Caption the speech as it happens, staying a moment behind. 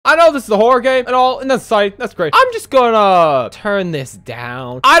I know this is a horror game and all, and that's exciting. That's great. I'm just gonna turn this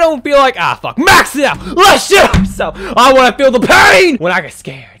down. I don't feel like, fuck. Max it out. Let's shit up. So I want to feel the pain when I get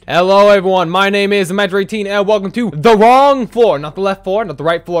scared. Hello, everyone. My name is Imaginary18, and welcome to the wrong floor. Not the left floor, not the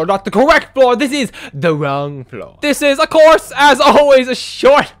right floor, not the correct floor. This is the wrong floor. This is, of course, as always, a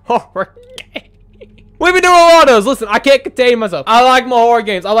short horror game. We've been doing a lot of those. Listen, I can't contain myself. I like my horror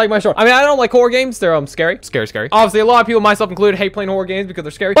games. I like my short. I mean, I don't like horror games. They're scary. Scary. Obviously, a lot of people, myself included, hate playing horror games because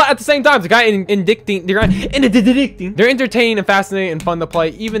they're scary. But at the same time, they're entertaining and fascinating and fun to play,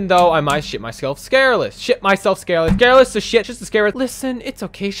 even though I might shit myself scareless. Scareless to shit, just to scare it. Listen, it's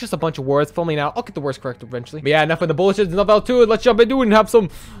okay. It's just a bunch of words filming out. I'll get the words correct eventually. But yeah, enough of the bullshit. Enough else to it. Let's jump into it and have some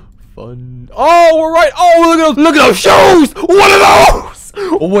fun. Oh, we're right. Oh, look at those shoes. What are those?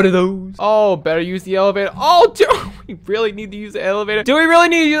 What are those? Oh, better use the elevator. Oh, do we really need to use the elevator? Do we really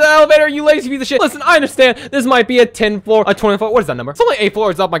need to use the elevator? You lazy piece of shit. Listen, I understand this might be a 10 floor, a 20 floor. What is that number? It's only 8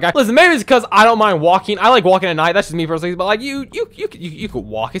 floors up, my guy. Listen, maybe it's because I don't mind walking. I like walking at night. That's just me personally. But like you could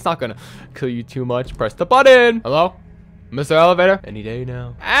walk. It's not gonna kill you too much. Press the button. Hello, Mr. Elevator. Any day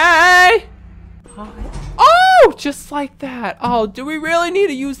now. Hey. Hi. Oh, just like that. Oh, do we really need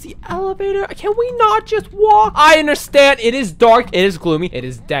to use the elevator? Can we not just walk? I understand it is dark, it is gloomy, it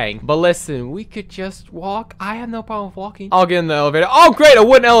is dang. But listen, we could just walk. I have no problem with walking. I'll get in the elevator. Oh, great, a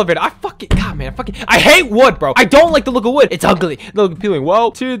wooden elevator. God, man, I hate wood, bro. I don't like the look of wood. It's ugly. It looks appealing.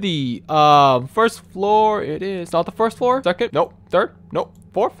 Well, to the first floor, it is. Not the first floor. Second, nope. Third, nope.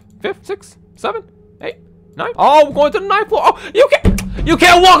 Fourth, fifth, sixth, seventh, eighth, ninth. Oh, we're going to the ninth floor. Oh, you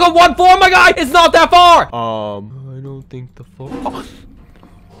can't walk on one floor, my guy. It's not that far. I don't think the floor. Oh.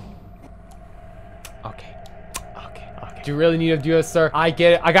 Okay. Do you really need to do this, sir? I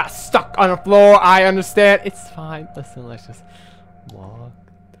get it. I got stuck on the floor. I understand. It's fine. Listen, let's just walk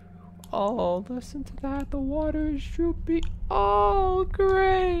through. Oh, listen to that. The water is droopy. Oh,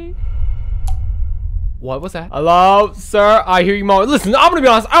 great. What was that? Hello, sir. I hear you moaning. Listen, I'm gonna be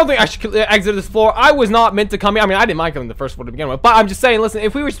honest. I don't think I should exit this floor. I was not meant to come here. I mean, I didn't mind coming to the first floor to begin with. But I'm just saying, listen,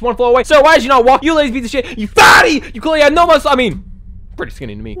 if we were just one floor away, sir, why did you not walk? You lazy piece of shit. You fatty. You clearly had no muscle. I mean, pretty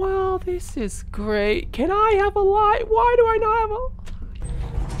skinny to me. Well, this is great. Can I have a light? Why do I not have a...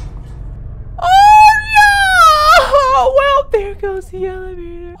 Oh, no! Well, there goes the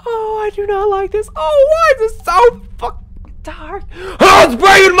elevator. Oh, I do not like this. Oh, why is this so fucking dark? Oh, it's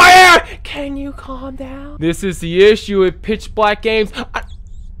burning my hair! Can you calm down? This is the issue with pitch black games.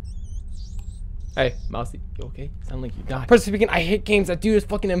 Hey, Mousy, you okay? Sound like you died. Personally speaking, I hate games that do this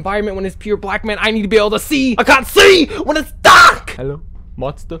fucking environment when it's pure black, man. I need to be able to see. I can't see when it's dark. Hello,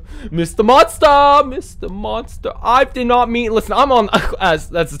 monster, Mr. Monster. I did not mean. Listen, I'm on as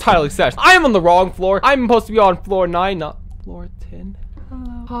that's the title says. I am on the wrong floor. I'm supposed to be on floor 9, not floor 10.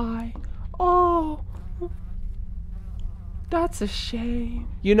 Hello. Hi. Oh. That's a shame.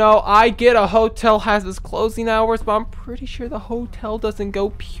 You know, I get a hotel has its closing hours, but I'm pretty sure the hotel doesn't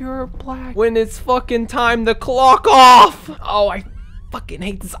go pure black when it's fucking time to clock off. Oh, I fucking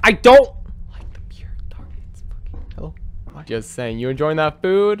hate this. I don't like the pure dark. It's fucking... Hello? What? Just saying, you enjoying that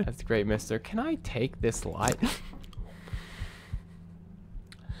food? That's great, mister. Can I take this light?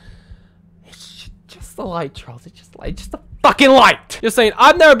 It's just the light, Charles. It's just light. Just the fucking light. Just saying,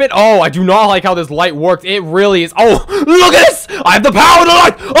 I've never been. Oh, I do not like how this light works. It really is. Oh, look at this. I have the power of the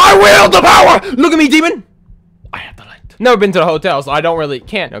light. I wield the power. Look at me, demon. I have the light. Never been to the hotel, so I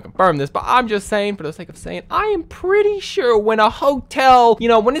can't confirm this, but I'm just saying, for the sake of saying, I am pretty sure when a hotel, you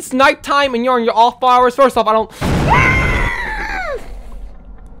know, when it's nighttime and you're on your off hours, first off, I don't.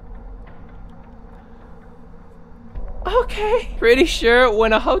 Okay. Pretty sure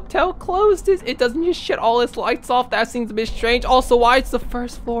when a hotel closes, it doesn't just shut all its lights off. That seems a bit strange. Also, why it's the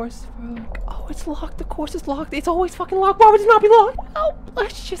first floor? Oh, it's locked. Of course it's locked. It's always fucking locked. Why would it not be locked? Oh,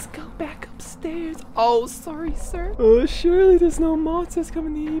 let's just go back upstairs. Oh, sorry, sir. Oh, surely there's no monsters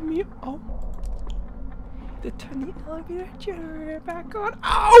coming to eat me. Oh. To turn the elevator generator back on.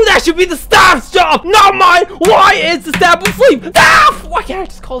 Oh, that should be the staff's job, not mine. Why is the staff asleep? Staff! Why can't I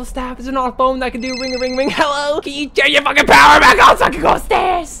just call the staff? Is there not a phone that can do ring, ring, ring? Hello? Can you turn your fucking power back on so I can go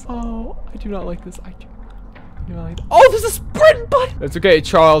upstairs? Oh, I do not like this. I do not like this. Oh, there's a sprint button. That's okay,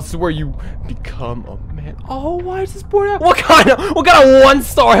 Charles. This is where you become a man. Oh, why is this boarded up? What kind of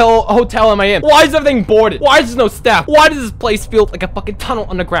one-star hotel am I in? Why is everything boarded? Why is there no staff? Why does this place feel like a fucking tunnel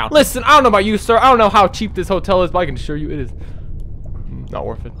underground? Listen, I don't know about you, sir. I don't know how cheap this hotel is, but I can assure you it is not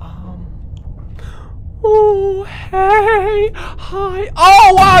worth it. Oh, hey. Hi.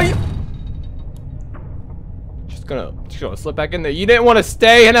 Oh, wow. gonna slip back in there. You didn't want to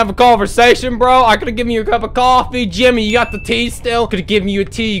stay and have a conversation, bro? I could have given you a cup of coffee. Jimmy, you got the tea still? Could have given you a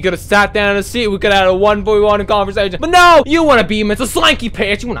tea. You could have sat down in a seat. We could have had a 1v1 conversation. But no, you want to be Mr. Slanky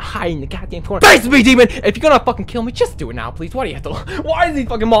Pants. You want to hide in the goddamn corner. Face me, demon. If you're gonna fucking kill me, just do it now, please. Why do you have to? Why do these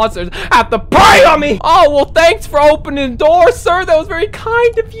fucking monsters have to prey on me? Oh, well, thanks for opening the door, sir. That was very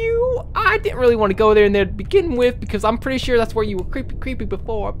kind of you. I didn't really want to go there to begin with because I'm pretty sure that's where you were creepy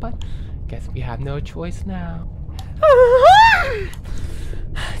before, but guess we have no choice now.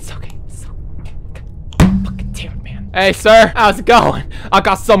 It's okay. It's okay. Fucking damn it, man. Hey, sir. How's it going? I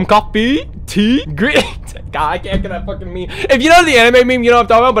got some coffee, tea, green. God, I can't get that fucking meme. If you know the anime meme, you know what I'm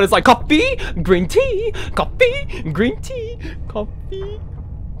talking about, but it's like coffee, green tea, coffee, green tea, coffee,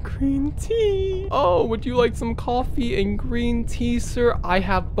 green tea. Oh, would you like some coffee and green tea, sir? I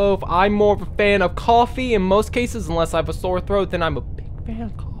have both. I'm more of a fan of coffee in most cases, unless I have a sore throat, then I'm a big fan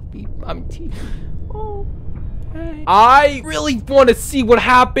of coffee. Tea. Oh, hey. I really want to see what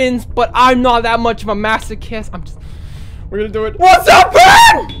happens, but I'm not that much of a masochist. We're gonna do it. What's up,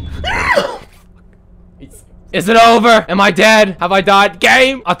 man? Is it over? Am I dead? Have I died?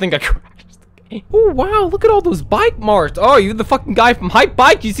 Game? I think I crashed the game. Oh, wow. Look at all those bike marks. Oh, you're the fucking guy from Hype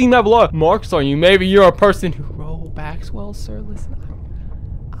Bike? You seem to have a lot of marks on you. Maybe you're a person who rollbacks. Well, sir, listen.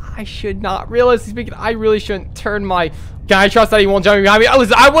 I should not. Realistically speaking, I really shouldn't turn my... Can I trust that he won't jump me behind me? Oh,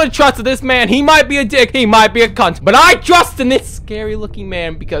 listen, I wouldn't trust this man. He might be a dick. He might be a cunt. But I trust in this scary looking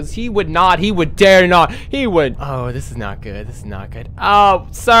man because he would not. He would dare not. He would. Oh, this is not good. This is not good. Oh,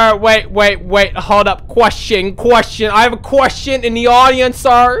 sir. Wait. Hold up. Question. I have a question in the audience,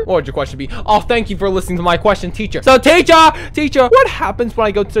 sir. What would your question be? Oh, thank you for listening to my question, teacher. So, teacher, what happens when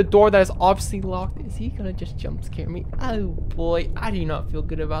I go to the door that is obviously locked? Is he gonna just jump scare me? Oh, boy. I do not feel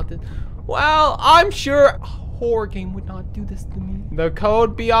good about this. Well, I'm sure... horror game would not do this to me. The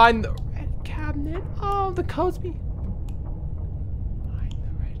code behind the red cabinet. Oh, the code's behind the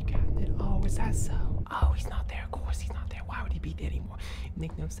red cabinet. Oh, is that so? Oh, he's not there. Of course he's not there. Why would he be there anymore? It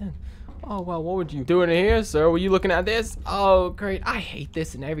makes no sense. Oh, well, what would you do in here, sir? Were you looking at this? Oh, great. I hate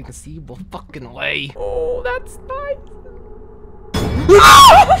this in every conceivable fucking way. Oh, that's nice.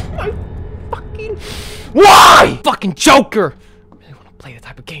 Oh, my fucking... Why? Fucking Joker. I really want to play the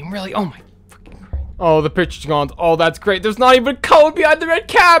type of game, really? Oh, my... Oh, the picture's gone. Oh, that's great. There's not even a code behind the red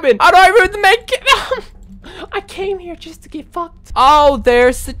cabin. How do I read the main cabin? I came here just to get fucked. Oh,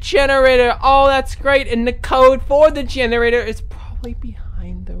 there's the generator. Oh, that's great. And the code for the generator is probably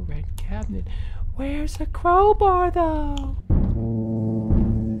behind the red cabinet. Where's the crowbar, though?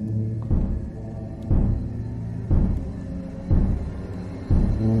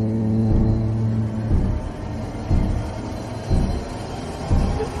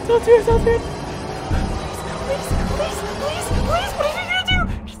 Don't do it. Don't do it. Please, what are you gonna do?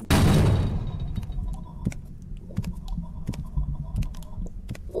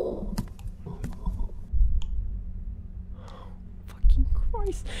 Fucking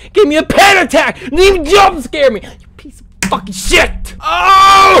Christ. Give me a panic attack! Didn't even jump scare me! You piece of fucking shit!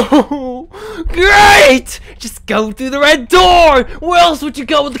 Oh! Great! Just go through the red door! Where else would you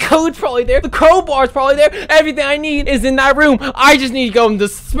go? The code's probably there. The crowbar's probably there. Everything I need is in that room. I just need to go in the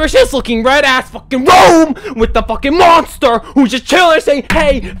suspicious looking red ass fucking room with the fucking monster who's just chilling saying,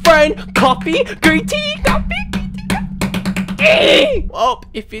 hey, friend, coffee, green tea, coffee, green tea. Well,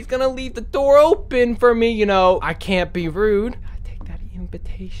 if he's gonna leave the door open for me, you know, I can't be rude. I take that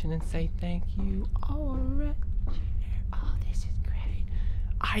invitation and say thank you. All right.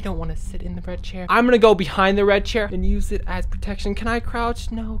 I don't want to sit in the red chair. I'm gonna go behind the red chair and use it as protection. Can I crouch?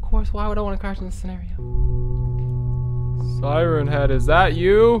 No, of course. Why would I want to crouch in this scenario? Siren Head, is that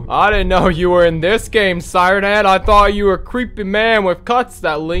you? I didn't know you were in this game, Siren Head. I thought you were a creepy man with cuts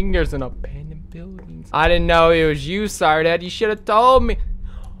that lingers in abandoned buildings. I didn't know it was you, Siren Head. You should have told me.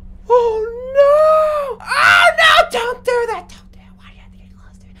 Oh no! Oh no! Don't do that!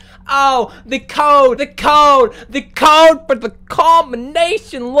 Oh, the code for the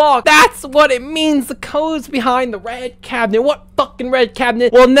combination lock. That's what it means. The code's behind the red cabinet. What fucking red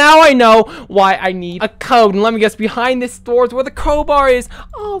cabinet? Well, now I know why I need a code. And let me guess, behind this door is where the crowbar is.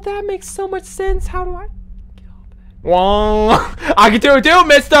 Oh, that makes so much sense. How do I get off that? Whoa. I can do it too,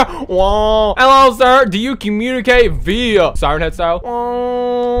 mister. Whoa. Hello, sir. Do you communicate via Siren Head style?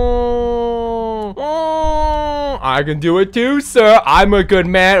 I can do it too, sir. I'm a good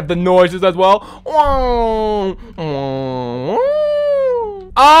man of the noises as well. Oh,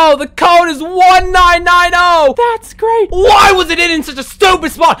 the code is 1990. That's great. Why was it in such a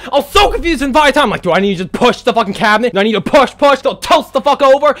stupid spot? I was so confused the entire time. Like, do I need to just push the fucking cabinet? Do I need to push, go toast the fuck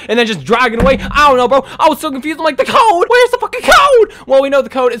over, and then just drag it away? I don't know, bro. I was so confused. I'm like, the code? Where's the fucking code? Well, we know the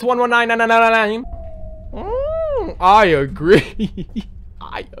code is 11999999. I agree.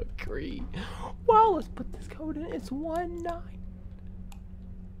 I agree. Well, let's put this code in. It's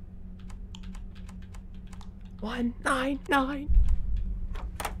 199.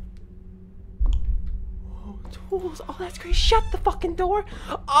 Tools. Oh, that's great. Shut the fucking door.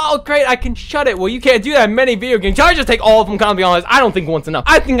 Oh, great. I can shut it. Well, you can't do that in many video games. I just take all of them, kind of be honest. I don't think one's enough.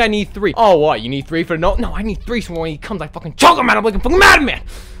 I think I need 3. Oh, what? You need 3 for the note? No, I need 3 so when he comes, I fucking choke him out. I'm like a fucking madman.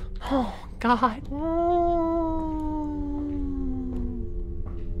 Oh, God. Whoa.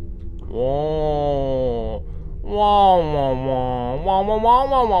 Whoa.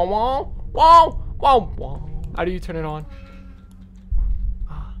 How do you turn it on?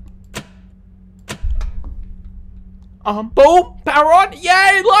 Boom, power on.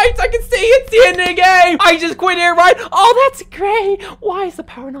 Yay, lights, I can see it's the end of the game. I just quit here, right? Oh, that's great. Why is the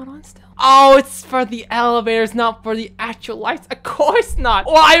power not on still? Oh, it's for the elevators, not for the actual lights. Of course not.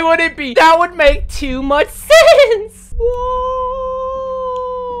 Why would it be? That would make too much sense.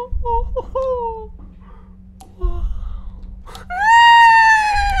 Whoa.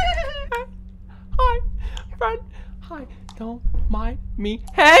 Hi, friend. Hi, don't mind me.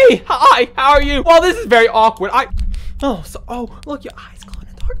 Hey, hi, how are you? Well, this is very awkward. Oh, look, your eyes glow in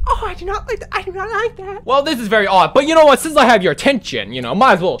the dark. Oh, I do not like that. I do not like that. Well, this is very odd, but you know what? Since I have your attention, you know,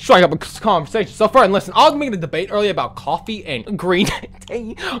 might as well strike up a conversation. So, friend, listen, I was making a debate earlier about coffee and green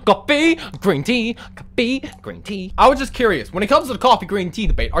tea. Coffee, green tea, coffee, green tea. I was just curious, when it comes to the coffee, green tea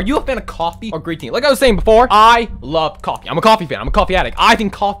debate, are you a fan of coffee or green tea? Like I was saying before, I love coffee. I'm a coffee fan. I'm a coffee addict. I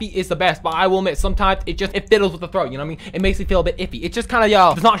think coffee is the best, but I will admit, sometimes it fiddles with the throat, you know what I mean? It makes me feel a bit iffy. It just kind of,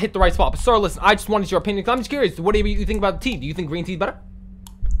 does not hit the right spot. But, sir, listen, I just wanted your opinion, because I'm just curious. What do you think about the tea? Do you think green tea is better?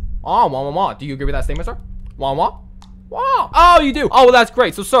 Oh, do you agree with that statement, sir? Wow. Oh, you do. Oh, well, that's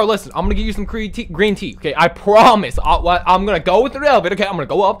great. So, sir, listen, I'm gonna give you some green tea. Okay, I promise. I'm gonna go with the elevator. Okay, I'm gonna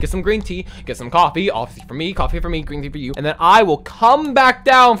go up, get some green tea, get some coffee. Obviously for me, coffee for me, green tea for you. And then I will come back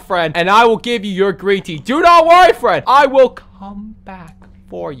down, friend, and I will give you your green tea. Do not worry, friend. I will come back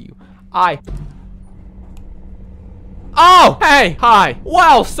for you. Oh, hey, hi.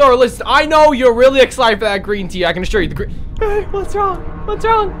 Well, sir, listen, I know you're really excited for that green tea. I can assure you Hey, what's wrong?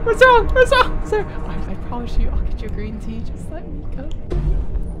 Sir, I promise you, I'll get you green tea. Just let me go.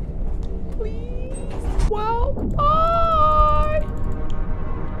 Please. Well, bye.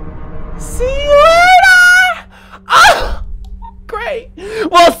 See you later. Ah, great.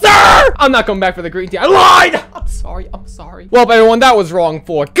 Well, sir, I'm not coming back for the green tea. I lied. I'm sorry. Well, everyone, that was wrong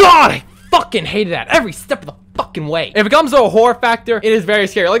for. God, I fucking hated that every step of the fucking way. If it comes to a horror factor, it is very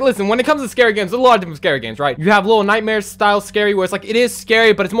scary. Like, listen, when it comes to scary games, there's a lot of different scary games, right? You have Little Nightmares style scary, where it's like, it is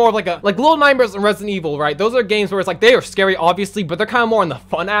scary, but it's more of like Little Nightmares and Resident Evil, right? Those are games where it's like, they are scary, obviously, but they're kind of more in the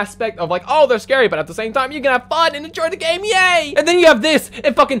fun aspect of like, oh, they're scary, but at the same time, you can have fun and enjoy the game, yay! And then you have this,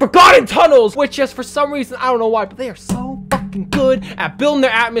 and fucking Forgotten Tunnels, which just for some reason, I don't know why, but they are so fucking good at building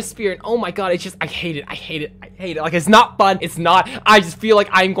their atmosphere, and oh my god, it's just, I hate it. Like, it's not fun, it's not. I just feel like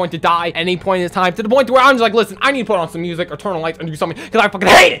I'm going to die at any point in time, to the point where I'm just like, listen, I need to put on some music or turn on lights and do something, because I fucking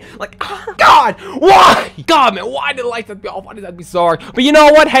hate it. Like, God, why? God, man, why did the lights have to be off? Why did that be so hard? But you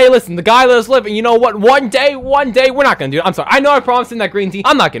know what? Hey, listen, the guy let us live, and you know what? One day, we're not gonna do it. I'm sorry. I know I promised him that green tea.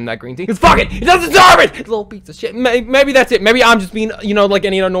 I'm not getting that green tea. Because fuck it, he doesn't deserve it. Little piece of shit. Maybe that's it. Maybe I'm just being, you know, like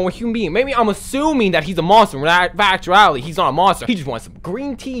any other normal human being. Maybe I'm assuming that he's a monster, when in actuality, he's not a monster. He just wants some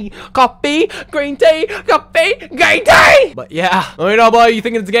green tea, coffee, green tea, coffee, green tea. But yeah, let me know about you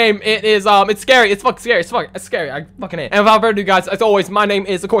think of this game. It is, it's scary. It's fucking scary. It's scary. I fucking hate it. And without further ado, guys, as always, my name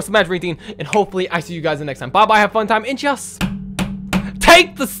is, of course, Magic, and hopefully I see you guys the next time. Bye-bye, have fun time, and just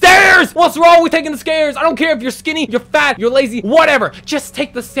take the stairs! What's wrong with taking the stairs? I don't care if you're skinny, you're fat, you're lazy, whatever. Just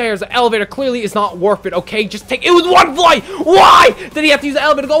take the stairs. The elevator clearly is not worth it, okay? Just take, it was one flight! Why did he have to use the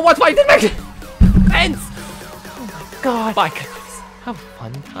elevator to go one flight? It didn't make sense! Oh my god. Bye, guys. Have a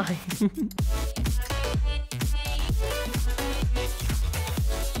fun time.